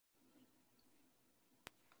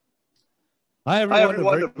Hi everyone, a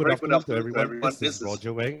very A good very good afternoon to afternoon to everyone. everyone. This is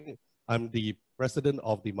Roger Wang. I'm the president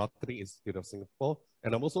of the Marketing Institute of Singapore,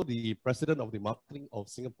 and I'm also the president of the Marketing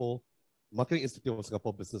Institute of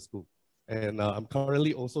Singapore Business School. And I'm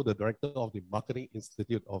currently also the director of the Marketing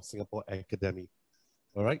Institute of Singapore Academy.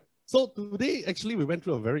 All right. So today, actually, we went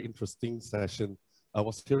through a very interesting session. I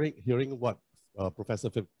was hearing what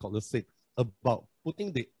Professor Philip Kotler said about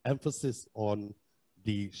putting the emphasis on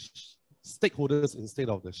the stakeholders instead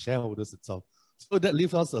of the shareholders itself. So that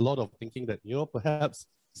leaves us a lot of thinking that, perhaps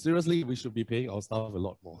seriously, we should be paying our staff a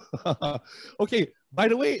lot more. Okay, by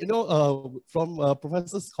the way, from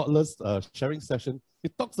Professor Kotler's sharing session, he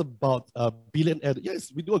talks about billionaire.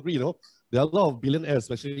 Yes, we do agree, there are a lot of billionaires,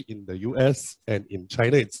 especially in the US and in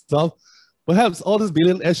China itself. Perhaps all these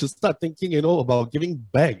billionaires should start thinking, about giving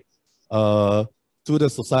back to the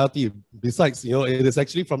society. Besides, it is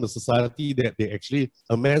actually from the society that they actually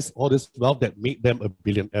amass all this wealth that made them a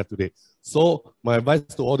billionaire today. So my advice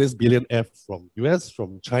to all these billionaires from US,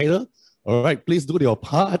 from China, all right, please do your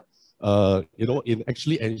part, in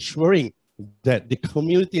actually ensuring that the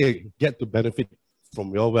community get to benefit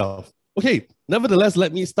from your wealth. Okay, nevertheless,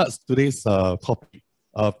 let me start today's topic.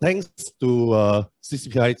 Thanks to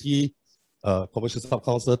CCPIT, Commercial Sub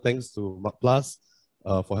Council, thanks to Mark Plus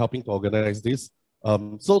for helping to organize this.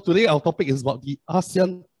 So today our topic is about the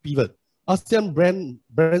ASEAN pivot, ASEAN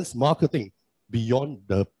brands marketing beyond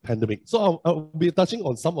the pandemic. So I'll be touching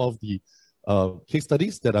on some of the case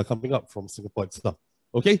studies that are coming up from Singapore itself.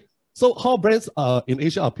 Okay, so how brands in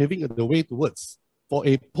Asia are paving the way towards for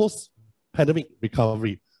a post-pandemic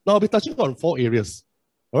recovery. Now I'll be touching on 4 areas.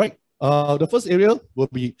 All right, the first area will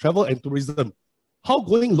be travel and tourism. How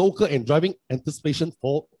going local and driving anticipation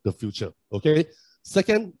for the future. Okay,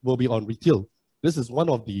 second will be on retail. This is one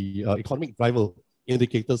of the economic driver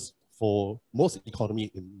indicators for most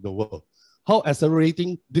economy in the world. How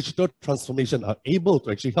accelerating digital transformation are able to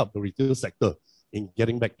actually help the retail sector in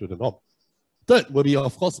getting back to the norm. Third will be,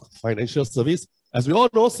 of course, financial service. As we all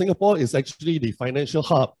know, Singapore is actually the financial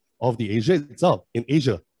hub of the Asia itself, in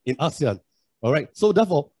Asia, in ASEAN. All right, so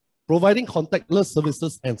therefore, providing contactless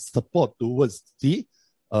services and support towards the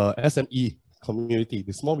SME community,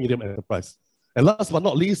 the small medium enterprise. And last but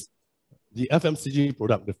not least, the FMCG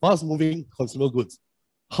product, the fast-moving consumer goods,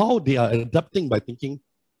 how they are adapting by thinking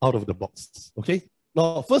out of the box, okay?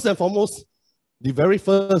 Now, first and foremost, the very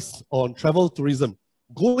first on travel tourism,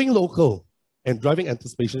 going local and driving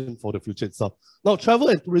anticipation for the future itself. Now, travel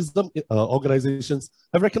and tourism organizations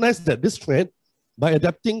have recognized that this trend by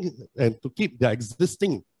adapting and to keep their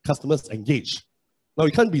existing customers engaged. Now,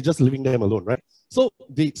 you can't be just leaving them alone, right? So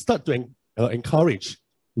they start to encourage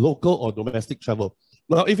local or domestic travel.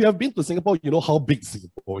 Now, if you have been to Singapore, you know how big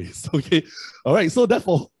Singapore is, okay? All right, so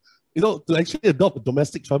therefore, to actually adopt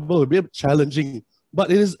domestic travel will be a bit challenging,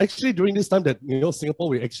 but it is actually during this time that, Singapore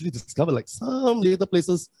will actually discover like some little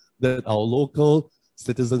places that our local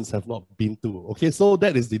citizens have not been to, okay? So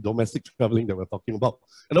that is the domestic traveling that we're talking about.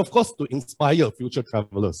 And of course, to inspire future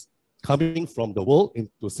travelers coming from the world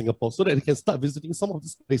into Singapore so that they can start visiting some of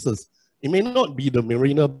these places. It may not be the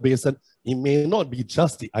Marina Basin, it may not be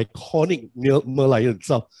just the iconic Merlion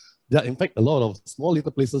itself. There are in fact a lot of small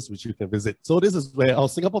little places which you can visit. So this is where our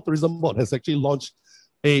Singapore Tourism Board has actually launched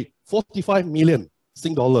a 45 million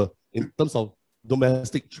Sing dollar in terms of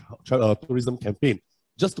domestic tourism campaign,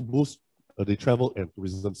 just to boost the travel and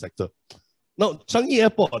tourism sector. Now, Changi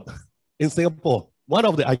Airport in Singapore, one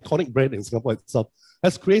of the iconic brands in Singapore itself,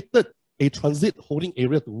 has created a transit holding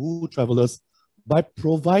area to woo travelers by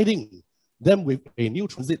providing them with a new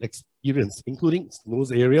transit experience, including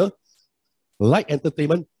snooze area, light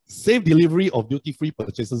entertainment, safe delivery of duty-free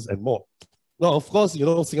purchases, and more. Now, of course,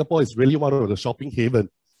 Singapore is really one of the shopping haven.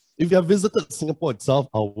 If you have visited Singapore itself,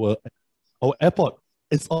 our airport,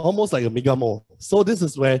 it's almost like a mega mall. So this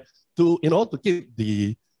is where, to keep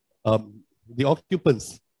the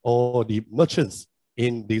occupants or the merchants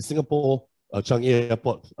in the Singapore Changi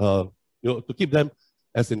Airport, to keep them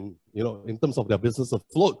as in terms of their business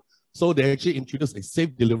afloat. So they actually introduced a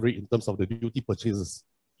safe delivery in terms of the duty purchases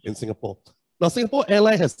in Singapore. Now, Singapore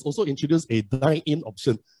Airlines has also introduced a dine-in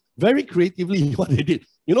option. Very creatively, what they did,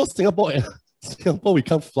 Singapore, we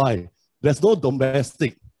can't fly. There's no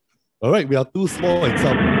domestic. All right, we are too small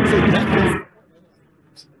itself. So that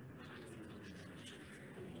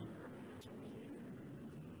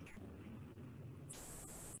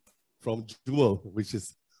from Jewel, which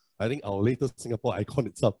is, I think, our latest Singapore icon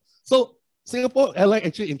itself. So Singapore Airlines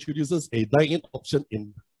actually introduces a dine-in option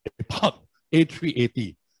in a park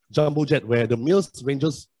A380 jumbo jet, where the meals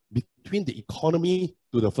ranges between the economy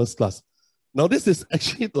to the first class. Now, this is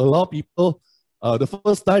actually to allow people the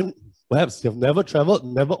first time, perhaps you have never traveled,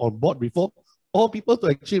 never on board before, all people to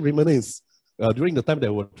actually reminisce during the time they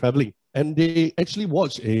were traveling. And they actually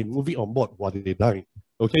watched a movie on board while they dined.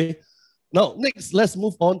 Okay. Now, next, let's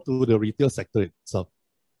move on to the retail sector itself.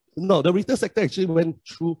 Now, the retail sector actually went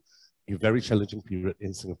through a very challenging period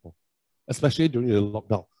in Singapore, especially during the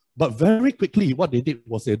lockdown. But very quickly, what they did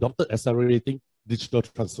was they adopted accelerating digital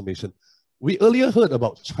transformation. We earlier heard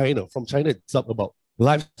about China, from China itself, about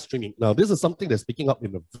live streaming. Now, this is something that's picking up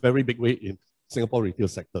in a very big way in Singapore retail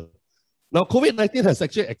sector. Now, COVID-19 has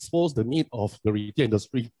actually exposed the need of the retail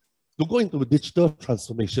industry to go into digital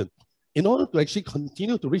transformation in order to actually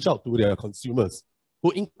continue to reach out to their consumers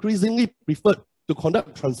who increasingly preferred to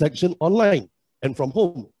conduct transactions online and from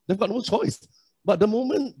home. They've got no choice. But the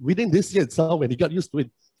moment within this year itself, when they got used to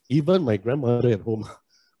it, even my grandmother at home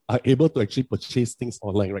are able to actually purchase things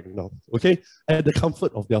online right now, okay? At the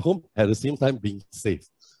comfort of their home, at the same time being safe.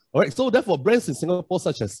 All right, so therefore brands in Singapore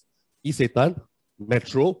such as Isetan,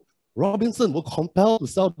 Metro, Robinson were compelled to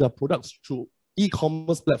sell their products through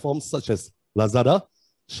e-commerce platforms such as Lazada,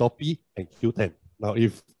 Shopee, and Qoo10. Now,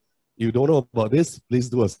 if you don't know about this, please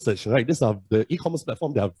do a search, right? These are the e-commerce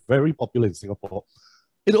platforms that are very popular in Singapore.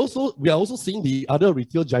 We are also seeing the other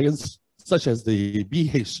retail giants, such as the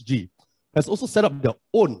BHG, has also set up their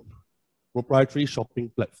own proprietary shopping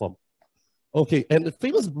platform. Okay, and the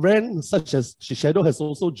famous brand such as Shiseido has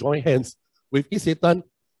also joined hands with Isetan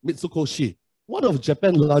Mitsukoshi, one of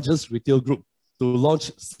Japan's largest retail group, to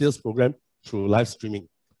launch sales program through live streaming.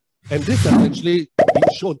 And this has actually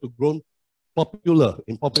been shown to grow popular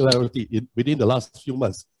in popularity within the last few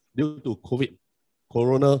months due to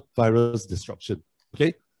coronavirus disruption.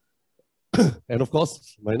 Okay, and of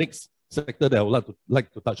course, my next sector that I would like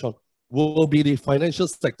to touch on will be the financial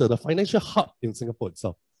sector, the financial hub in Singapore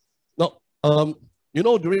itself. Now,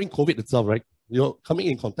 during COVID itself, right, coming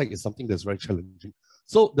in contact is something that's very challenging.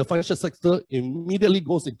 So the financial sector immediately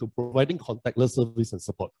goes into providing contactless service and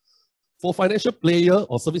support. For financial player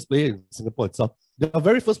or service player in Singapore itself, their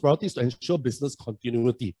very first priority is to ensure business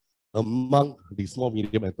continuity among the small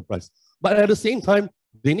medium enterprise. But at the same time,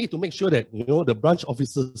 they need to make sure that the branch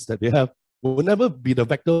offices that they have will never be the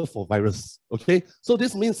vector for virus. Okay, so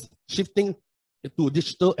this means shifting to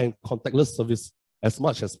digital and contactless service as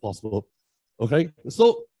much as possible. Okay,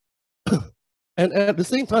 so and at the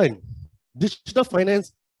same time, digital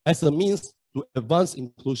finance as a means to advance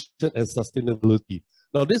inclusion and sustainability.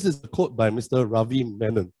 Now, this is a quote by Mr. Ravi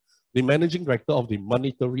Menon, the Managing Director of the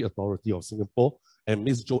Monetary Authority of Singapore, and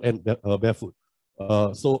Ms. Joanne Barefoot,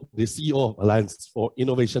 so the CEO of Alliance for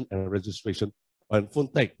Innovation and Registration and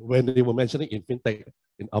FinTech, when they were mentioning in FinTech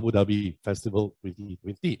in Abu Dhabi Festival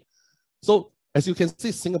 2020. So as you can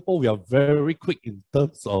see, Singapore, we are very quick in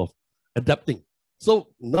terms of adapting. So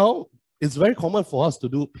now it's very common for us to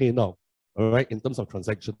do pay now, all right, in terms of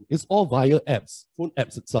transaction. It's all via apps, phone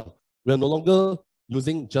apps itself. We are no longer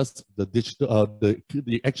using just the digital,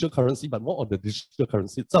 the actual currency, but more of the digital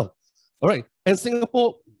currency itself. All right, and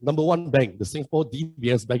Singapore #1 bank, the Singapore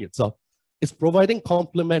DBS Bank itself, is providing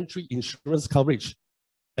complimentary insurance coverage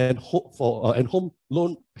and home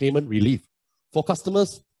loan payment relief for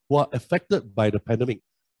customers who are affected by the pandemic,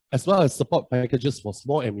 as well as support packages for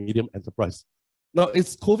small and medium enterprise. Now,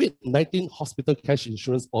 its COVID-19 hospital cash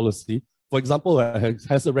insurance policy, for example,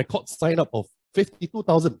 has a record sign-up of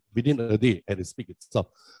 52,000 within a day at its peak itself.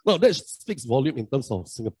 Now, that speaks volume in terms of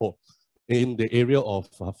Singapore in the area of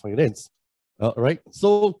finance, right?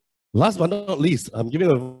 So, last but not least, I'm giving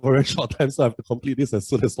a very short time, so I have to complete this as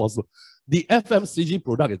soon as possible. The FMCG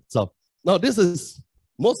product itself. Now, this is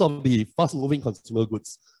most of the fast-moving consumer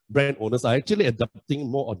goods brand owners are actually adapting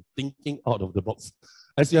more on thinking out of the box.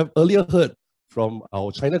 As you have earlier heard from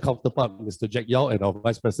our China counterpart, Mr. Jack Yao, and our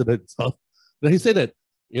Vice President himself, that he said that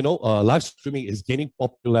live streaming is gaining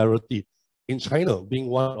popularity in China, being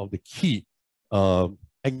one of the key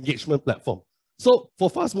engagement platform. So for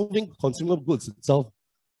fast-moving consumer goods itself,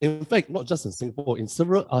 in fact, not just in Singapore, in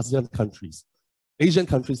several ASEAN countries, Asian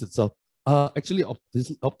countries itself are actually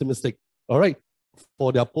optimistic, all right,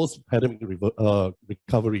 for their post-pandemic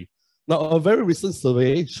recovery. Now, a very recent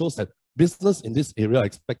survey shows that business in this area are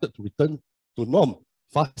expected to return to norm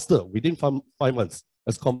faster within 5 months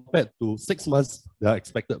as compared to 6 months that are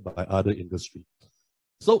expected by other industries.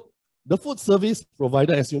 So the food service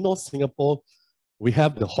provider, as you know, Singapore, we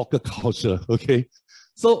have the hawker culture, okay?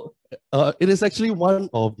 So it is actually one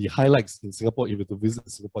of the highlights in Singapore if you to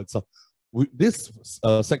visit Singapore itself. This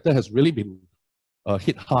sector has really been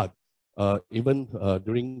hit hard, even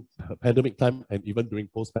during pandemic time and even during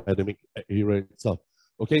post-pandemic era itself.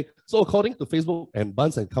 Okay, so according to Facebook and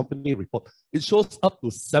Barnes & Company report, it shows up to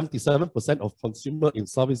 77% of consumers in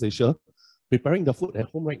Southeast Asia preparing their food at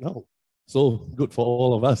home right now. So good for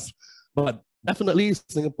all of us. But definitely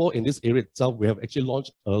Singapore in this area itself, we have actually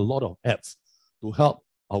launched a lot of apps to help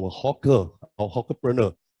our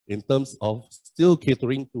hawkerpreneur in terms of still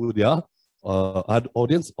catering to their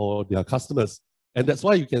audience or their customers. And that's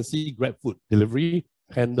why you can see GrabFood delivery,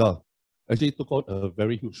 Panda, actually took on a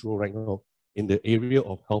very huge role right now in the area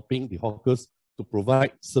of helping the hawkers to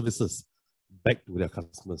provide services back to their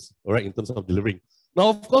customers, all right, in terms of delivering. Now,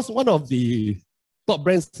 of course, one of the top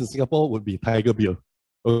brands in Singapore would be Tiger Beer,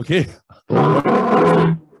 okay?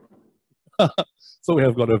 So we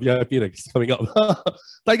have got a VIP that's coming up.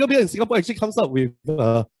 Tiger Beer in Singapore actually comes up with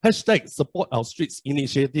hashtag support our streets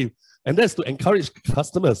initiative. And that's to encourage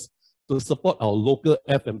customers to support our local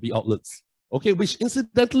F&B outlets, okay, which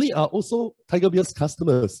incidentally are also Tiger Beer's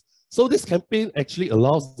customers. So this campaign actually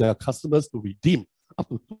allows their customers to redeem up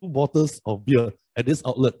to 2 bottles of beer at this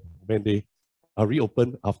outlet when they are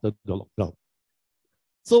reopened after the lockdown.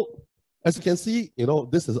 So as you can see, you know,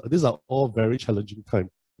 these are all very challenging time,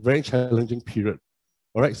 very challenging period.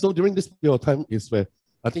 All right, so during this period of time is where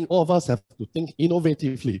I think all of us have to think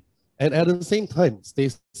innovatively and at the same time stay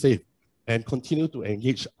safe and continue to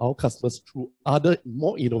engage our customers through other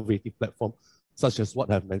more innovative platforms, such as what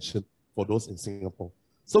I've mentioned for those in Singapore.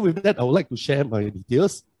 So with that, I would like to share my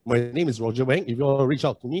details. My name is Roger Wang. If you want to reach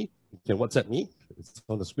out to me, you can WhatsApp me. It's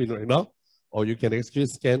on the screen right now. Or you can actually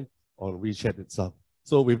scan on WeChat itself.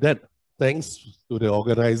 So with that, thanks to the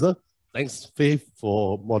organizer. Thanks, Faith,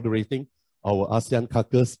 for moderating our ASEAN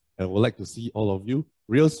Caucus. And we'd like to see all of you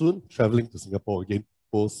real soon traveling to Singapore again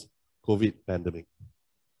post-COVID pandemic.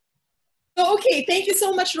 Okay, thank you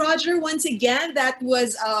so much, Roger. Once again, that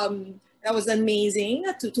was amazing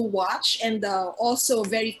to watch, and also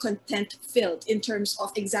very content-filled in terms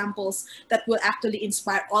of examples that will actually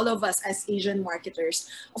inspire all of us as Asian marketers.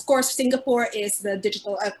 Of course, Singapore is the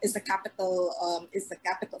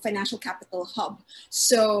financial capital hub.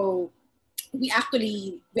 So we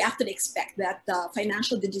actually expect that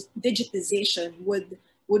financial digitization would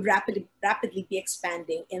rapidly be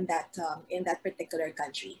expanding in that particular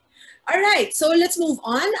country. All right, so let's move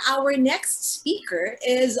on. Our next speaker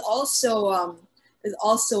is also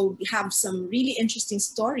have some really interesting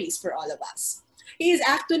stories for all of us. He is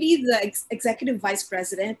actually the Executive Vice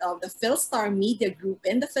President of the Philstar Media Group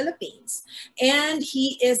in the Philippines, and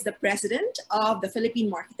he is the President of the Philippine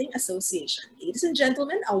Marketing Association. Ladies and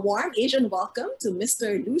gentlemen, a warm Asian welcome to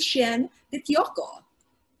Mr. Lucien Ditioco.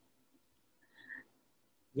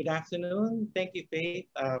 Good afternoon. Thank you, Faith,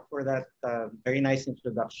 for that very nice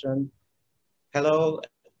introduction. Hello,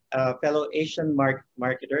 fellow Asian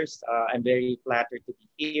marketers. I'm very flattered to be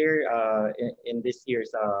here in this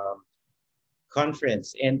year's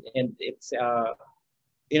conference, and it's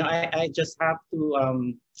you know, I just have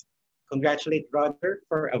to congratulate Roger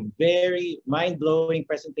for a very mind-blowing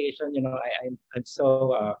presentation. You know, I'm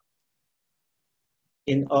so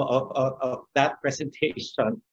in awe of that presentation.